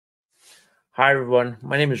Hi, everyone.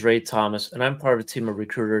 My name is Ray Thomas, and I'm part of a team of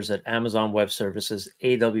recruiters at Amazon Web Services,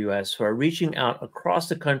 AWS, who are reaching out across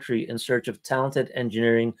the country in search of talented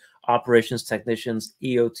engineering operations technicians,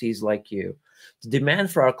 EOTs like you. The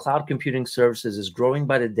demand for our cloud computing services is growing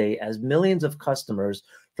by the day as millions of customers,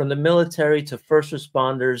 from the military to first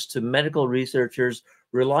responders to medical researchers,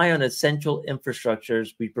 rely on essential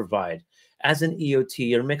infrastructures we provide. As an EOT,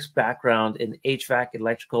 your mixed background in HVAC,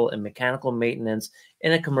 electrical, and mechanical maintenance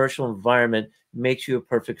in a commercial environment makes you a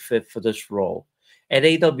perfect fit for this role. At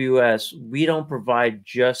AWS, we don't provide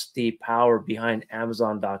just the power behind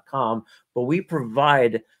Amazon.com, but we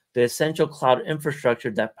provide the essential cloud infrastructure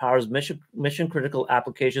that powers mission critical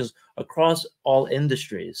applications across all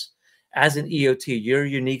industries. As an EOT, your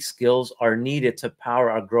unique skills are needed to power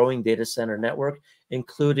our growing data center network,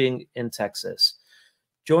 including in Texas.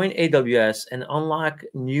 Join AWS and unlock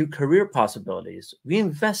new career possibilities. We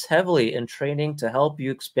invest heavily in training to help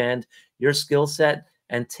you expand your skill set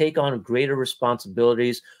and take on greater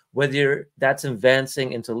responsibilities, whether that's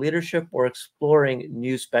advancing into leadership or exploring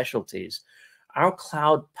new specialties. Our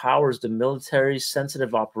cloud powers the military's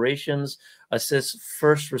sensitive operations, assists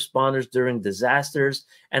first responders during disasters,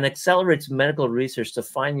 and accelerates medical research to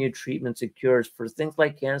find new treatments and cures for things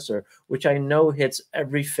like cancer, which I know hits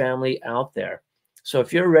every family out there. So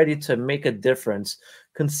if you're ready to make a difference,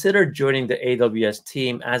 consider joining the AWS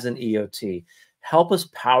team as an EOT. Help us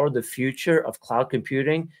power the future of cloud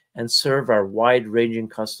computing and serve our wide-ranging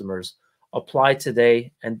customers. Apply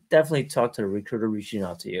today and definitely talk to the recruiter reaching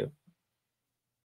out to you.